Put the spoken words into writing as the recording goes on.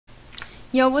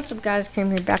Yo, what's up guys, Cream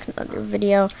here, back in another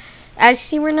video. As you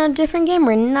see, we're in a different game.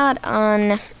 We're not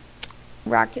on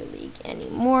Rocket League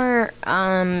anymore.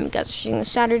 Got shooting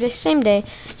Saturday, same day.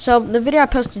 So the video I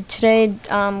posted today,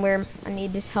 where I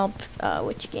needed help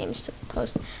which games to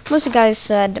post. Most of the guys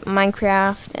said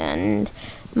Minecraft, and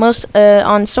most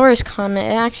on Sora's comment,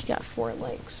 it actually got 4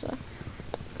 likes. So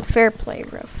fair play,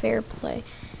 bro, fair play.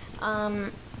 Yeah,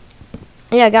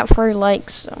 I got 4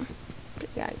 likes, so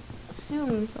yeah, I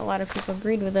assume a lot of people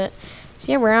agreed with it.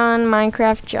 So yeah, we're on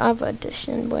Minecraft Java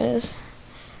Edition, boys.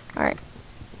 Alright.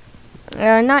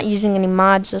 Not using any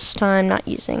mods this time,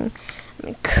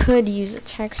 could use a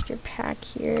texture pack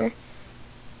here.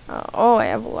 Oh, I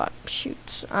have a lot.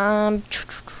 Shoots.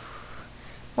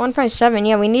 1.7,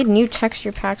 yeah, we need new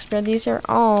texture packs, bro. These are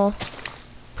all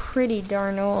pretty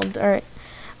darn old. Alright.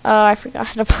 I forgot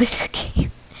how to play this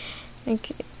game.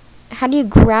 Okay. How do you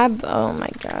grab? Oh my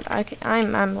god. Okay,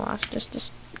 I'm lost.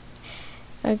 Just.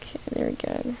 Okay, there we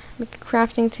go. Make a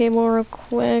crafting table real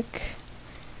quick.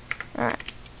 Alright.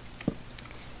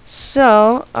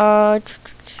 So,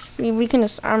 we can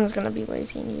just. I'm just gonna be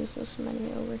lazy and use this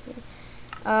menu over here.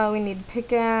 We need a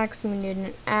pickaxe. We need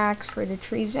an axe for the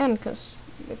trees in, because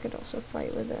we could also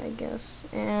fight with it, I guess.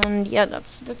 And yeah,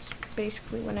 that's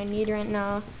basically what I need right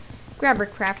now. Grab our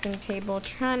crafting table.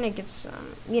 Trying to get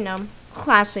some,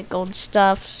 classic old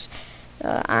stuffs.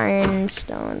 Iron,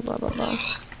 stone, blah, blah, blah.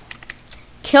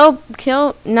 Kill.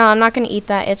 No, I'm not going to eat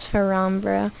that. It's haram,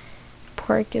 bruh.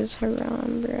 Pork is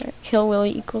haram, bruh. Kill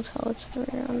Willy equals hell. It's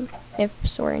haram. If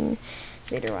Soren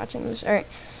Zeta are watching this. Alright.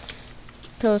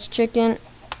 Kill this chicken.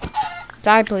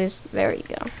 Die, please. There we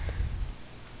go.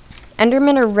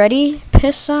 Endermen are ready?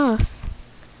 Piss off.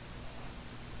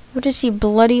 What is he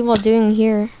bloody while doing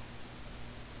here?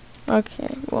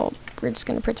 Okay, well, we're just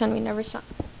gonna pretend we never saw.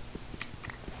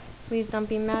 Please don't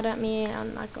be mad at me.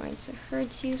 I'm not going to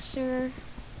hurt you, sir.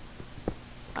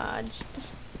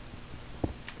 Just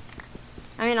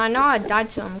I mean, I know I died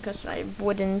to him because I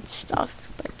wooden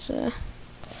stuff, but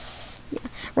yeah,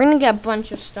 we're gonna get a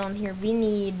bunch of stone here. We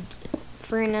need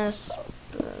furnace,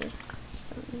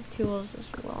 some tools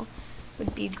as well.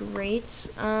 Would be great.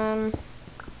 There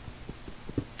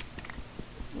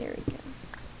we go.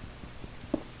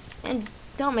 And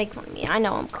don't make fun of me. I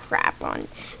know I'm crap on,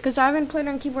 because I haven't played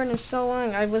on keyboard in so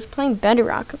long. I was playing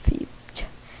Bedrock a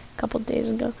couple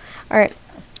days ago. All right.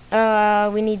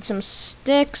 We need some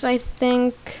sticks, I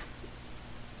think.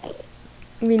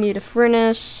 We need a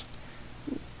furnace.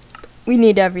 We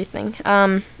need everything.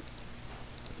 Here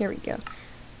we go.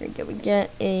 Here we go. We get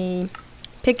a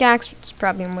pickaxe, which is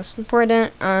probably most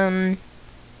important. Get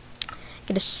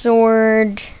a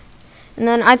sword, and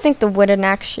then I think the wooden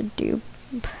axe should do.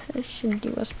 It should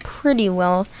do us pretty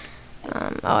well.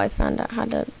 Oh, I found out how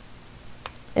to.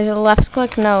 Is it left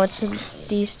click? No, it's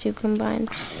these two combined.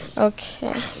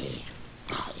 Okay.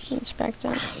 Inspect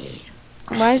that.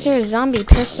 Why is there a zombie?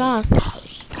 Pissed off.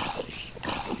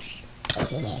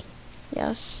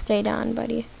 Yes, stay down,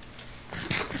 buddy.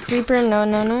 Creeper,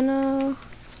 no.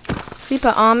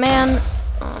 Creeper, aw man.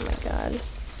 Oh my god.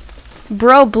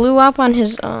 Bro blew up on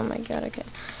his. Oh my god, okay.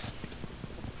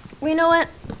 Well, you know what?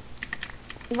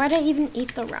 Why did I even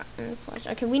eat the rotten flesh?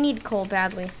 Okay, we need coal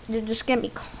badly. Just get me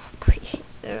coal, please.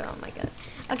 Oh my god.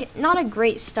 Okay, not a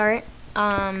great start.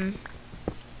 Not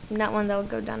one that will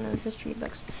go down in the history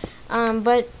books.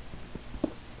 But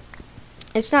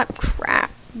it's not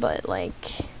crap. But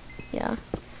like, yeah.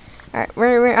 All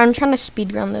right, I'm trying to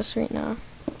speedrun this right now.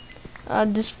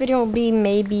 This video will be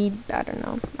maybe, I don't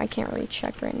know. I can't really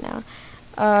check right now.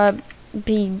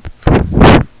 It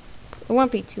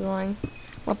won't be too long.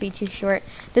 Won't be too short.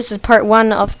 This is part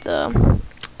 1 of the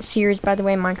series, by the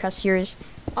way, Minecraft series,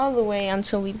 all the way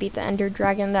until we beat the Ender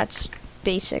Dragon. That's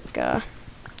basic.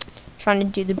 Trying to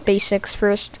do the basics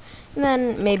first, and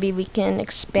then maybe we can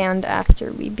expand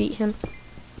after we beat him,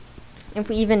 if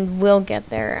we even will get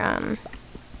there.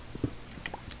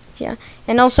 Yeah,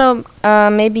 and also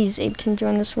maybe Zaid can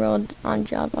join this world on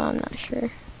Java. I'm not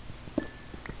sure.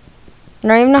 I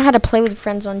don't even know how to play with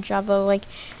friends on Java. Like,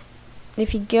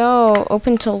 if you go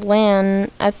open to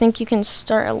LAN, I think you can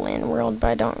start a LAN world, but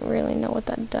I don't really know what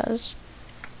that does.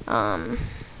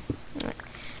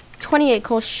 28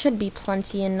 coal should be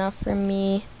plenty enough for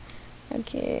me.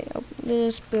 Okay, open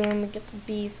this, boom, get the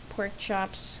beef, pork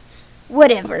chops,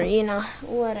 whatever,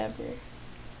 whatever.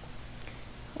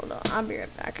 Hold on, I'll be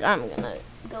right back. I'm gonna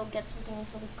go get something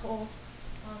until the coal.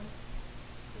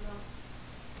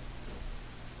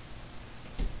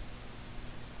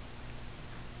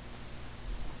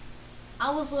 I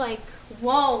was like,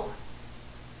 whoa.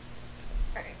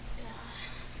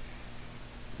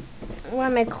 Why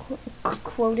am I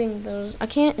quoting those? I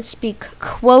can't speak.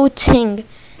 Quoting.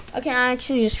 Okay, I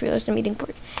actually just realized I'm eating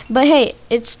pork. But hey,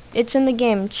 it's in the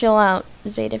game. Chill out,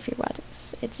 Zayd, if you're watching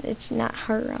this. It's not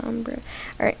haram, bro.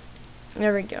 Alright,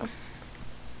 there we go.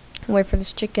 Wait for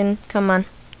this chicken. Come on.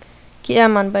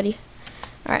 Come on, buddy.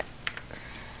 Alright.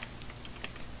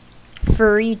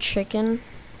 Furry chicken.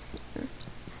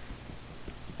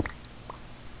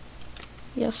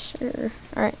 Yes, sir.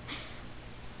 Alright.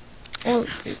 Oh,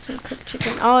 need some cooked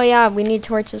chicken. Oh, yeah, we need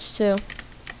torches, too.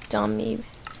 Dummy.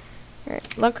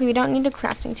 Alright, luckily we don't need a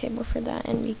crafting table for that,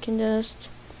 and we can just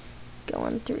go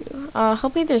on through.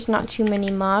 Hopefully there's not too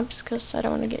many mobs, because I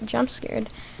don't want to get jump scared.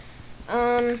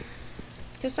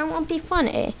 Because that won't be fun,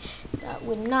 eh? That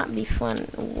would not be fun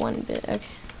one bit. Okay.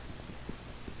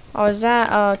 Oh, is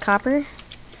that, copper?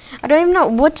 I don't even know.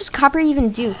 What does copper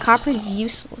even do? Copper is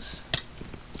useless.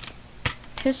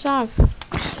 Piss off.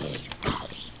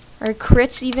 Are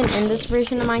crits even in this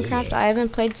version of Minecraft? I haven't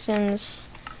played since,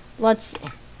 let's see.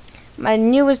 My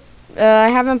newest, I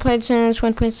haven't played since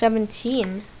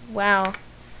 1.17. Wow.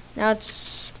 Now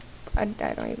it's, I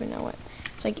don't even know what.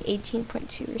 It's like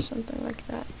 18.2 or something like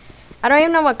that. I don't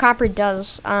even know what copper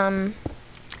does.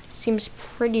 Seems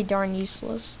pretty darn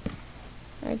useless.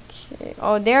 Okay.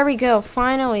 Oh, there we go.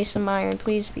 Finally some iron.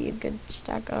 Please be a good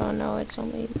stack. Oh, no, it's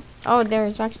only, oh,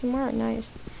 there's actually more. Nice.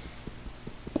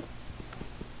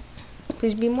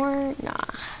 Please be more. Nah.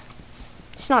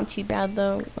 It's not too bad,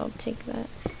 though. I'll take that.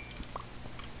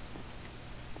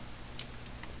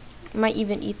 Might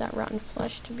even eat that rotten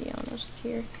flesh, to be honest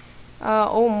here.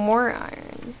 Oh, more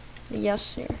iron. Yes,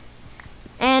 sir.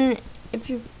 And if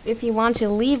you want to,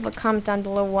 leave a comment down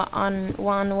below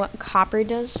what copper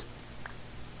does.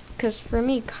 Because for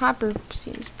me, copper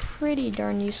seems pretty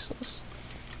darn useless.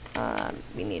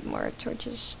 We need more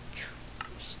torches.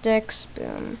 Sticks,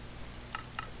 boom.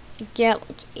 Get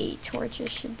like 8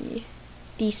 torches, should be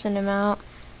decent amount.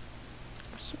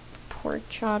 Some pork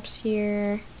chops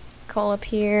here. Coal up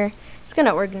here. Just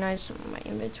gonna organize some of my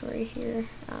inventory here.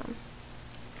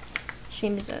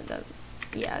 Seems that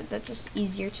yeah, that's just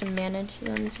easier to manage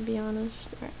than, to be honest.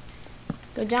 Alright.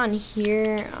 Go down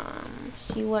here.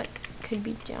 See what could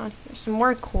be down here. Some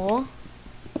more coal.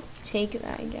 Take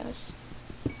that, I guess.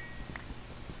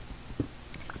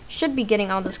 Should be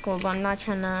getting all this coal, but I'm not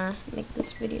trying to make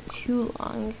this video too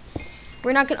long.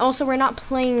 We're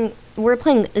playing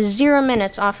 0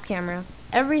 minutes off camera.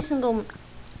 Every single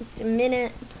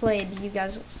minute played, you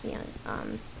guys will see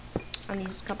on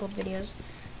these couple of videos.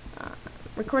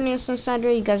 Recording this on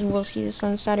Saturday, you guys will see this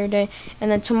on Saturday, and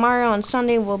then tomorrow on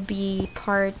Sunday will be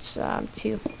part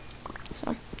 2.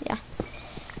 So yeah.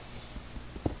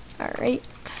 All right,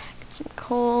 get some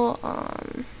coal.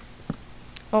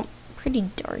 Oh, pretty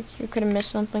dark here. Could have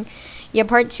missed something. Yeah,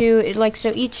 part 2. Like,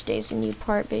 so each day's a new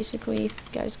part, basically. If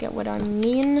you guys get what I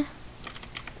mean.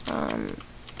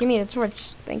 Give me the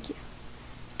torch. Thank you.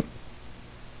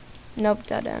 Nope,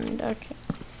 dead end. Okay.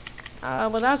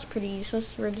 Well, that was pretty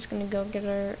useless. We're just gonna go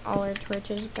get all our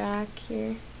torches back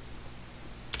here.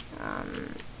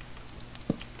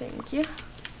 Thank you.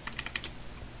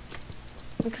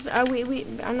 Because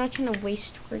I'm not trying to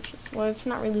waste torches. Well, it's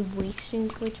not really wasting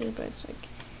torches, but it's like,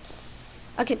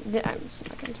 okay, I'm just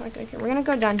not gonna talk. Okay, we're gonna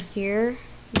go down here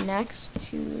next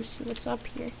to see what's up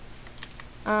here.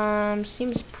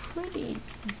 Seems pretty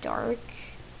dark.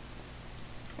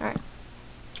 All right,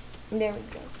 there we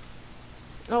go.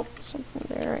 Oh, something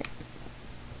there, right.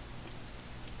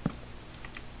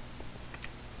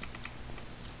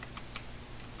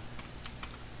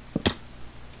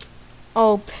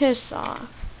 Oh, piss off.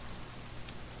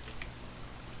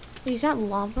 Is that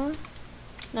lava?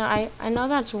 No, I know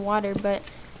that's water, but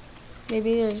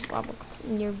maybe there's lava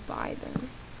nearby then.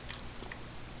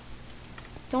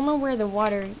 Don't know where the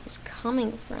water is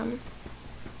coming from.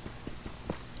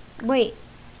 Wait,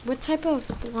 what type of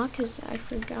block is that? I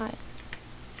forgot.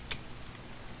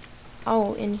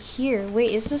 Oh, in here. Wait,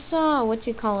 is this what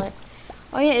you call it?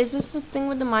 Oh yeah, is this the thing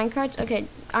with the minecarts? Okay,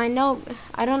 I know.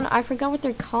 I don't know. I forgot what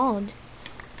they're called.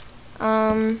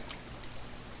 Called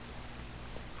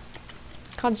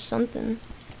something.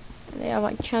 They have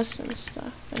like chests and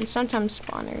stuff, and sometimes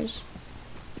spawners.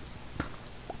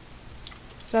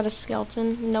 Is that a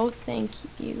skeleton? No, thank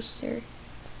you, sir.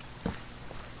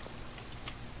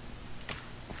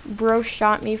 Bro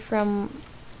shot me from.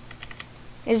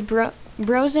 Is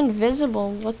bro's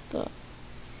invisible? What the?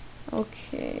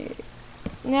 Okay.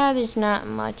 Nah, there's not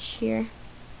much here.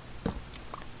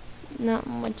 Not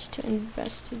much to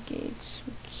investigate.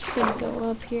 We could go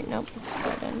up here. Nope, it's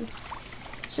dead end.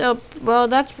 So, well,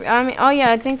 that's. I mean, oh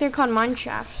yeah, I think they're called mine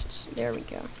shafts. There we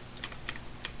go.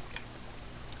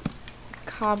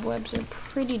 cobwebs are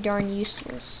pretty darn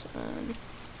useless.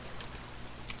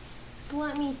 Just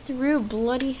let me through,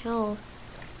 bloody hell.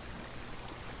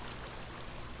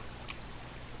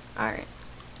 Alright.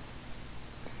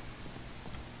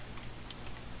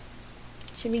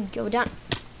 Should we go down?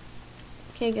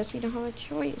 Okay, I guess we don't have a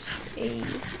choice.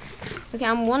 Okay,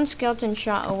 I'm one skeleton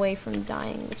shot away from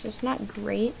dying, which is not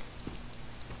great.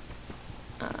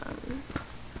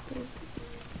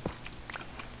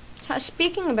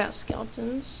 Speaking about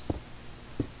skeletons,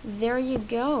 there you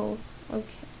go.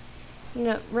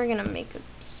 Okay, we're gonna make a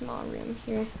small room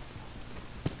here,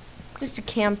 just to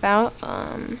camp out.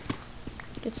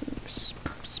 Get some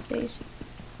space.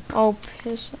 Oh,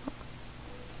 piss off!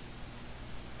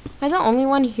 Am I the only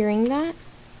one hearing that?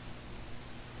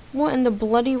 What in the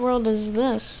bloody world is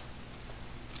this?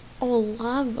 Oh,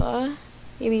 lava.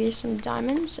 Maybe there's some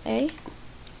diamonds, eh?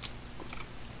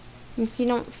 If you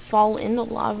don't fall in the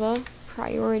lava,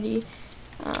 priority.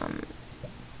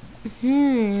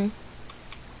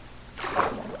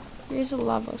 Here's a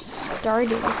lava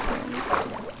starting from.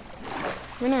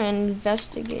 We're gonna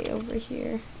investigate over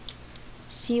here.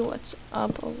 See what's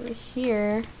up over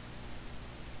here.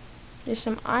 There's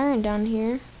some iron down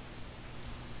here.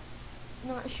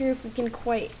 Not sure if we can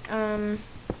quite, maybe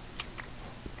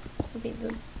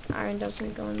the iron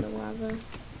doesn't go in the lava.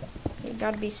 Okay,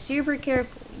 gotta be super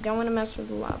careful. You don't want to mess with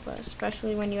the lava,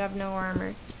 especially when you have no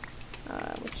armor,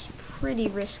 which is pretty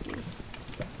risky.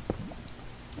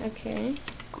 Okay.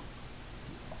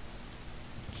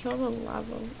 Kill the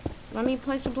lava. Let me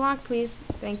place a block, please.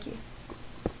 Thank you.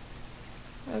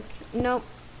 Okay. Nope.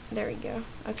 There we go.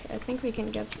 Okay, I think we can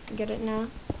get it now.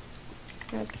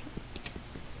 Okay.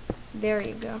 There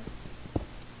you go.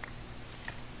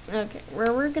 Okay,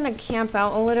 we're gonna camp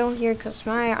out a little here because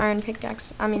my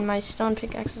my stone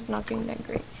pickaxe is not doing that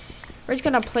great. We're just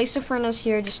gonna place a furnace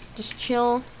here, just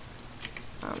chill.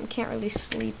 Can't really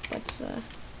sleep, but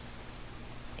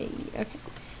okay.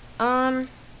 We're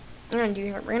gonna do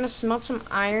here. We're gonna smelt some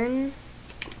iron.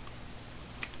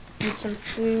 Need some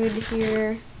food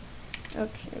here.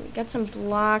 Okay, we got some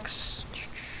blocks.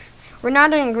 We're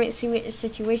not in a great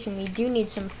situation. We do need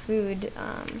some food,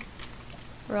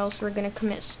 or else we're gonna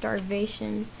commit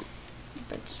starvation.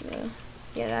 But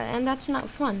yeah, and that's not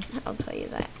fun. I'll tell you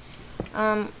that.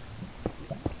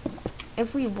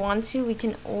 If we want to, we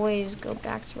can always go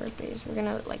back to our base. We're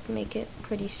gonna like make it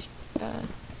pretty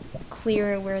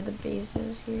clear where the base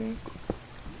is here.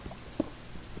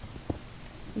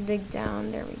 Dig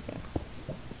down. There we go.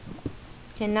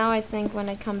 Okay, now I think when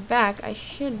I come back, I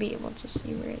should be able to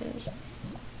see where it is.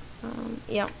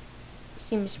 Yeah,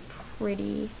 seems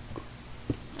pretty.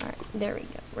 Alright, there we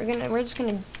go. We're just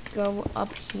gonna go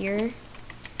up here,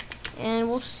 and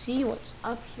we'll see what's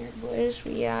up here, boys.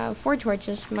 We have 4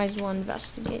 torches. Might as well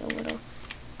investigate a little.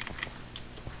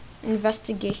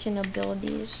 Investigation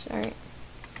abilities. Alright.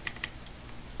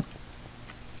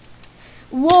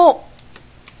 Whoa!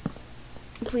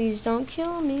 Please don't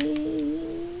kill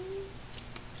me.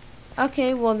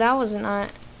 Okay, well that was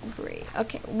not great.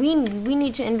 Okay, we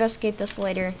need to investigate this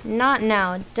later. Not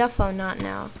now. Defo not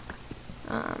now.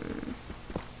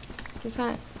 Just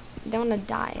don't wanna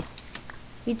die.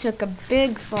 We took a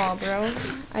big fall, bro.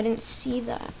 I didn't see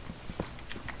that.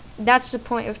 That's the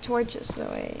point of torches,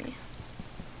 though.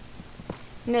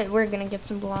 No, we're gonna get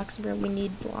some blocks, bro. We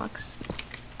need blocks.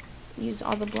 Use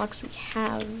all the blocks we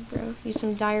have, bro. Use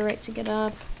some diorite to get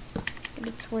up. Get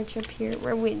a torch up here.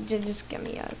 Just get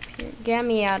me out of here. Get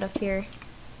me out of here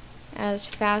as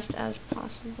fast as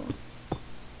possible.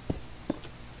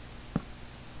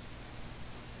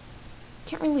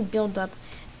 Can't really build up.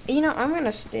 You know, I'm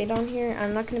gonna stay down here.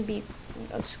 I'm not gonna be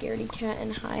a scaredy cat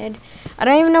and hide. I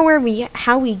don't even know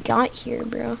how we got here,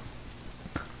 bro.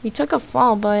 We took a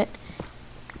fall, but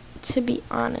to be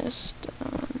honest,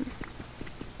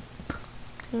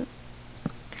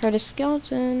 heard a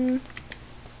skeleton.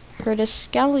 Heard a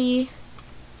skelly.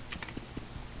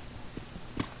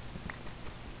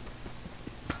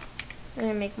 I'm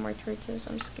gonna make more torches.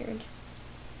 I'm scared.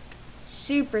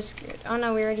 Super scared. Oh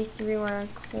no, we already threw our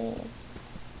coal.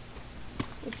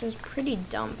 Which was pretty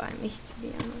dumb by me, to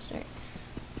be honest. Right.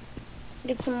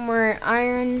 Get some more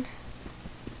iron.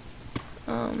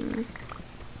 I'm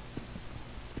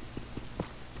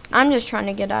just trying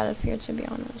to get out of here, to be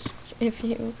honest.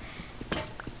 Okay,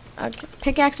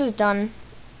 pickaxe is done.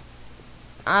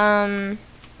 Kind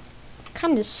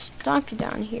of stuck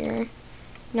down here.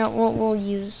 No, we'll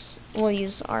use all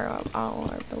our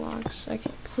blocks.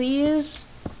 Okay, please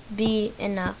be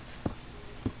enough.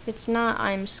 If it's not,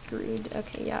 I'm screwed.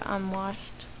 Okay, yeah, I'm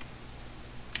washed.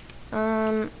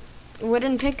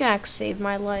 Wooden pickaxe saved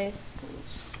my life.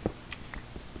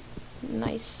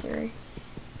 nicer.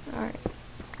 Alright.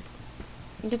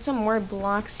 Get some more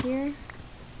blocks here.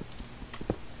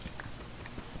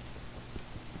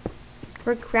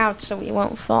 We're crouched so we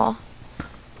won't fall.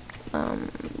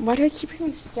 Why do I keep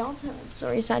hearing skeletons?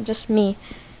 Or is that just me?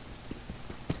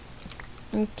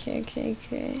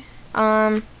 Okay.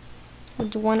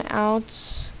 With 1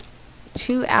 out,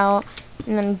 2 out,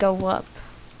 and then go up.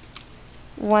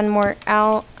 1 more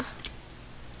out.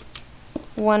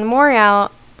 1 more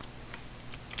out.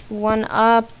 1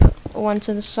 up. 1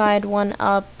 to the side. 1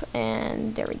 up,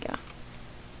 and there we go.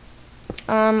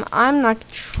 I'm not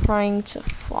trying to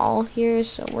fall here,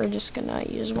 so we're just gonna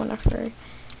use one of her.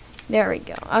 There we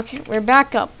go. Okay, we're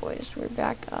back up, boys. We're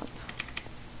back up.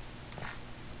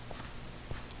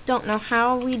 Don't know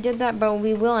how we did that, but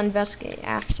we will investigate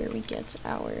after we get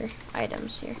our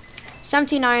items here.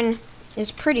 79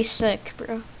 is pretty sick,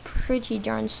 bro. Pretty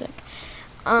darn sick.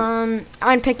 Iron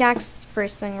pickaxe,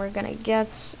 first thing we're gonna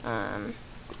get.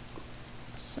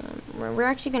 We're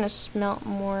actually gonna smelt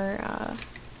more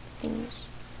things.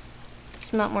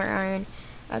 Smelt more iron.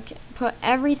 Okay, put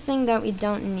everything that we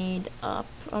don't need up.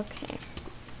 Okay.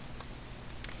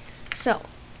 So,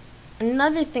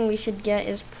 another thing we should get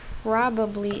is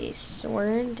probably a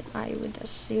sword, I would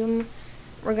assume.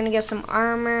 We're gonna get some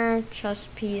armor,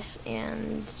 chest piece,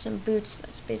 and some boots.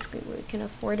 That's basically what we can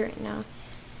afford right now.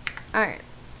 Alright.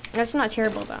 That's not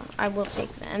terrible though. I will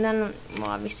take that. And then we'll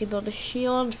obviously build a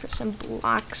shield for some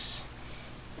blocks.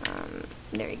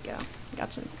 There you go.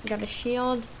 Got a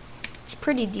shield. It's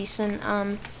pretty decent.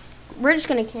 We're just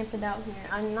gonna camp it out here.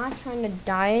 I'm not trying to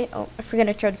die. Oh, I forgot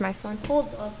to charge my phone.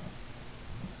 Hold up.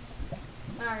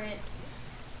 Alright.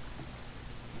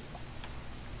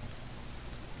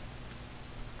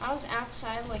 I was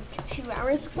outside like 2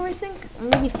 hours ago, I think.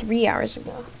 Maybe 3 hours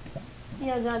ago.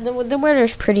 Yeah, the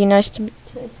weather's pretty nice to be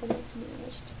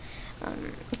honest.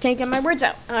 Can't get my words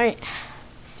out. Alright.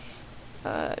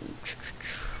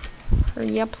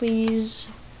 Hurry up, please.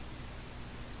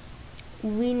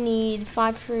 We need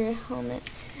 5 for a helmet.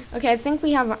 Okay, I think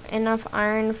we have enough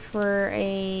iron for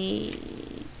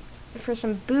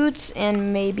some boots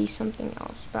and maybe something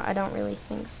else, but I don't really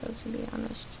think so, to be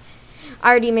honest. I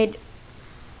already made...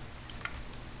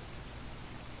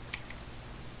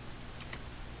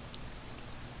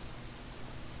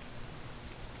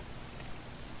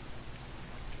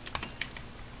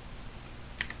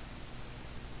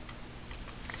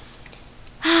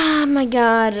 Oh my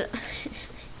god.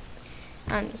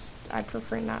 I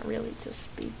prefer not really to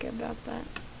speak about that.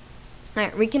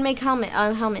 Alright, we can make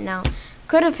a helmet now.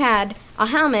 Could have had a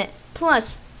helmet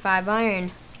plus 5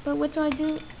 iron. But what do I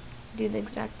do? Do the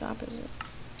exact opposite.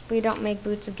 We don't make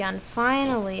boots again.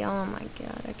 Finally. Oh my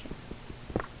god. Okay.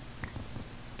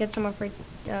 Get some of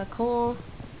our coal.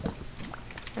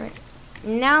 Alright.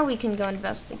 Now we can go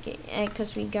investigate.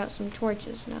 Because we got some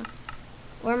torches now.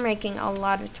 We're making a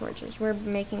lot of torches. We're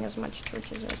making as much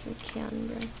torches as we can,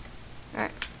 bro.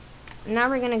 Alright. Now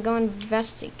we're gonna go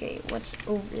investigate what's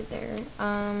over there.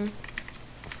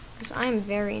 Because I'm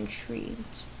very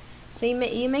intrigued. So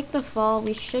you make the fall.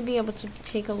 We should be able to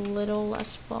take a little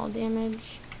less fall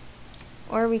damage.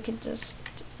 Or we could just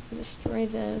destroy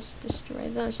this, destroy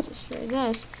this, destroy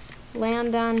this.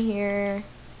 Land down here.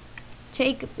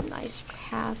 Take a nice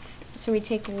path. So we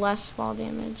take less fall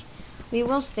damage. We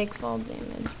will take fall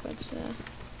damage, but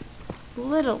a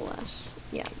little less.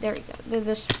 Yeah, there we go.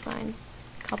 This is fine.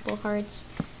 Couple hearts.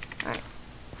 Alright.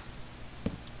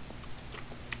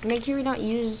 Make sure we don't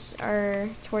use our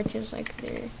torches like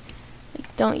they're...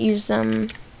 Don't use them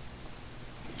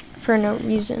for no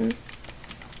reason.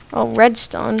 Oh,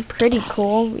 redstone. Pretty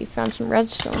cool. We found some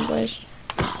redstone, boys.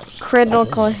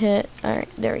 Critical hit. Alright,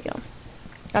 there we go.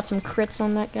 Got some crits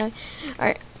on that guy.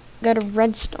 Alright, got a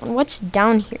redstone. What's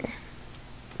down here?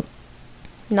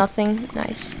 Nothing.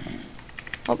 Nice.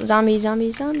 Oh, zombie,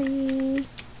 zombie, zombie.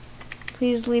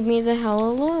 Please leave me the hell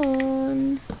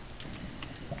alone.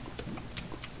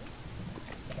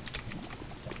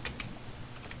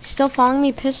 Still following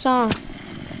me? Piss off.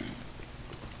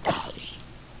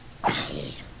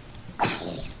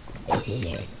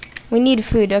 We need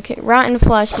food. Okay, rotten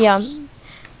flesh. Yeah.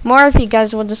 More if you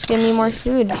guys will just give me more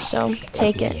food. So,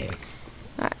 take it.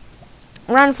 Alright.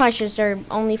 Rotten flesh is our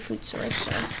only food source,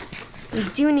 so... We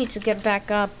do need to get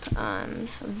back up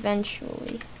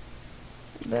eventually.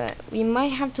 But we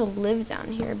might have to live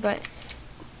down here. But,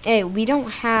 hey, we don't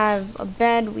have a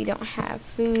bed. We don't have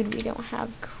food. We don't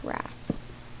have crap.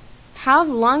 How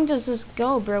long does this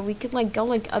go, bro? We could, like, go,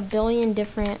 like, a billion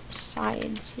different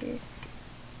sides here.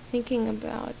 Thinking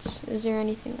about, is there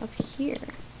anything up here?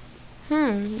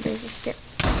 There's a stair.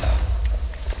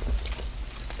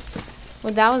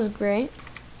 Well, that was great.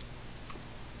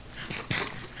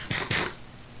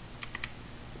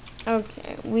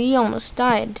 Okay, we almost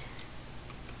died.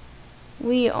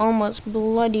 We almost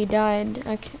bloody died.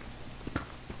 Okay.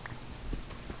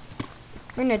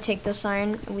 We're gonna take this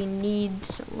iron. We need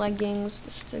some leggings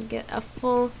just to get a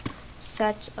full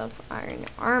set of iron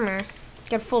armor.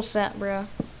 Get a full set, bro.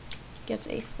 Get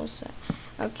a full set.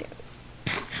 Okay.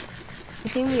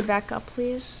 Can we back up,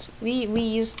 please? We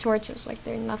use torches like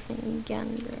they're nothing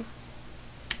again, bro.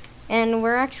 And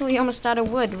we're actually almost out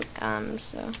of wood.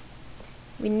 So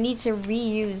we need to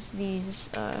reuse these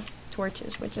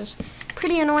torches, which is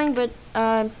pretty annoying, but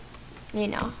you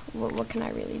know, what can I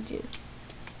really do?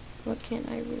 What can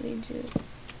I really do?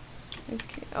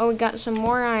 Okay. Oh, we got some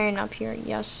more iron up here.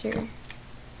 Yes, sir.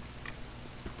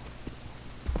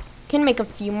 Can make a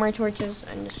few more torches.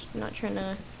 I'm just not trying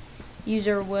to use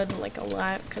our wood like a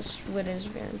lot because wood is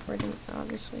very important,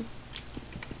 obviously.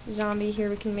 Zombie here.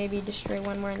 We can maybe destroy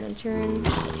one more and then turn.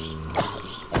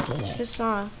 Piss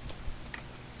off.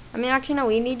 I mean, actually, no.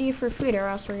 We need you for food, or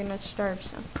else we're gonna starve.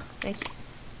 So, thank you.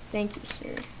 Thank you,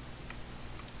 sir.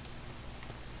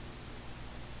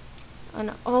 Oh,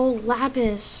 no. Oh,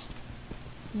 lapis.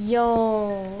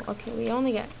 Yo. Okay, we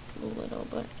only got a little,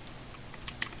 but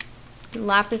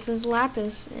lapis is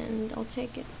lapis, and I'll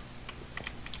take it.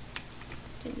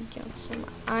 Then get some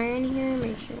iron here.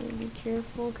 Make sure we be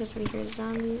careful, because we hear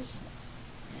zombies.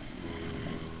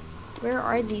 Where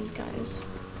are these guys?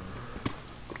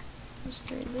 Let's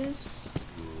try this.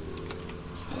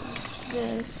 Try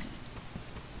this.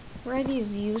 Where are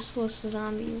these useless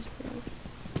zombies, bro?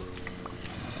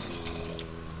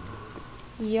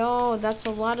 Yo, that's a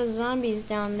lot of zombies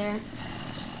down there.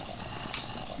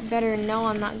 Better know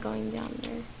I'm not going down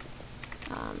there.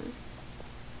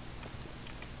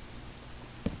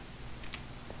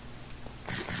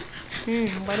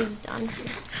 What is down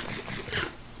here?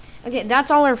 Okay,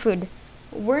 that's all our food.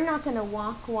 We're not gonna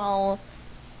walk while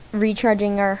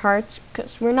recharging our hearts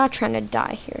because we're not trying to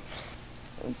die here.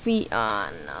 We,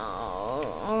 no.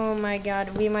 Oh my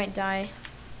god, we might die.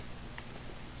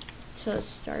 To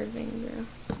starving, bro.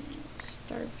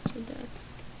 Starve to death.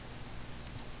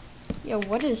 Yo,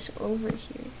 what is over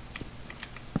here?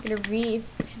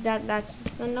 That's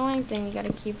the annoying thing. You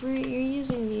gotta keep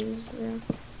reusing these, bro.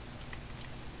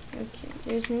 Okay,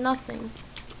 there's nothing.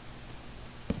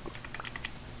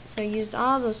 So I used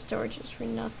all those storages for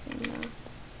nothing now.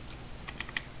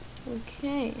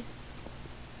 Okay.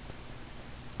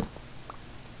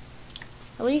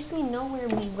 At least we know where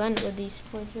we went with these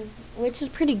torches, which is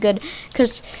pretty good,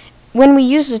 because when we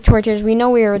use the torches, we know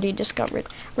we already discovered.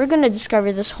 We're going to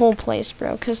discover this whole place,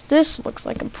 bro, because this looks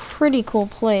like a pretty cool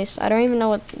place. I don't even know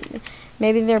what,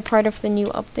 maybe they're part of the new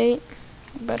update,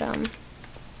 but,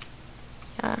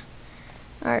 yeah.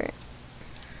 Alright.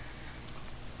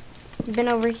 We've been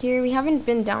over here. We haven't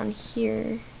been down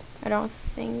here, I don't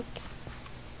think.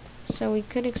 So we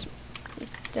could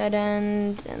dead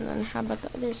end, and then how about the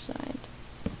other side?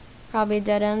 Probably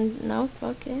dead end. Nope.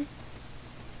 Okay.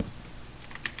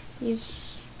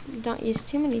 Don't use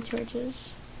too many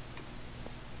torches.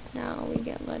 Now we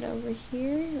get led over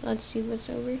here. Let's see what's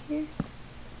over here.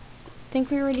 I think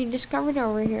we already discovered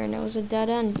over here, and it was a dead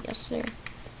end. Yes, sir.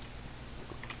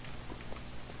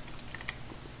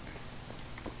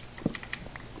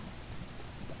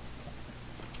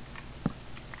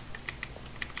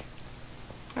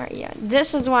 Alright, yeah.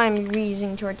 This is why I'm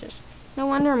reusing torches. No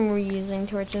wonder I'm reusing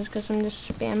torches, because I'm just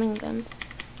spamming them.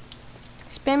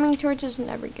 Spamming torches is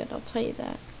never good, I'll tell you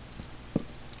that.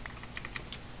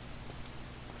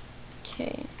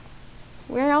 Okay.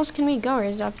 Where else can we go, or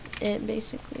is that it,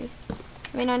 basically?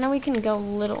 I mean, I know we can go a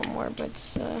little more,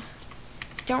 but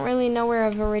don't really know where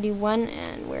I've already went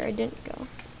and where I didn't go.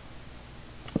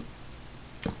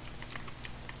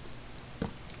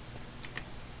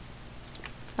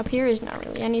 Up here is not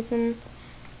really anything.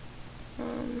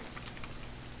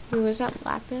 Was that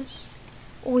lapis?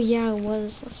 Oh yeah, it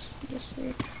was. Yes,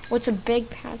 sir. Oh, it's a big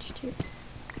patch too.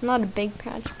 Not a big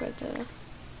patch, but a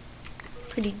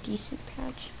pretty decent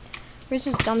patch. Where's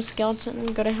this dumb skeleton?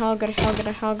 Go to hell, go to hell, go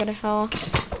to hell, go to hell.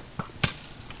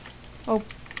 Oh,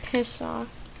 piss off.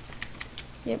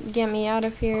 Yep, get me out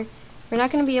of here. We're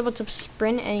not going to be able to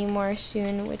sprint anymore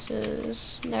soon, which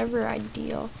is never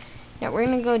ideal. Now we're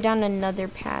going to go down another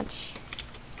patch.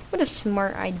 What a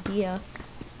smart idea.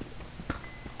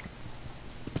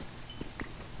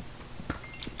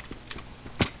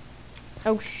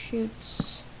 Oh,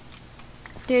 shoots.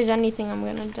 If there's anything, I'm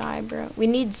gonna die, bro. We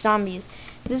need zombies.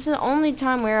 This is the only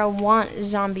time where I want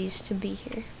zombies to be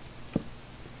here.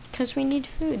 Because we need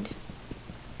food.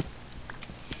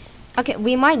 Okay,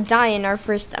 we might die in our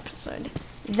first episode.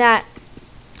 That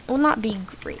will not be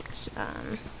great.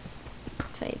 I'll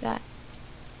tell you that.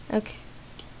 Okay.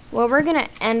 Well, we're gonna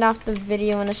end off the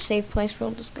video in a safe place.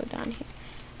 We'll just go down here.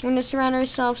 We're gonna surround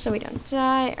ourselves so we don't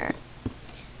die. Alright.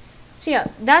 So yeah,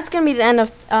 that's gonna be the end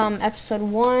of episode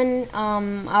 1.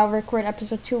 I'll record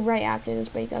episode 2 right after this,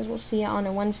 but you guys will see it on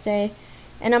a Wednesday.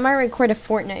 And I might record a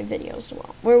Fortnite video as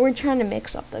well. We're trying to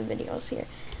mix up the videos here.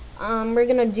 We're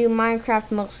gonna do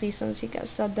Minecraft mostly since you guys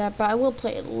said that, but I will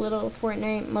play a little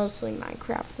Fortnite, mostly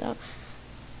Minecraft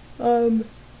though.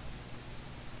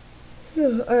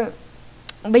 Alright.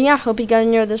 But yeah, hope you guys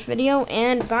enjoyed this video,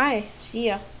 and bye. See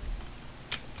ya.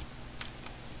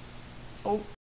 Oh.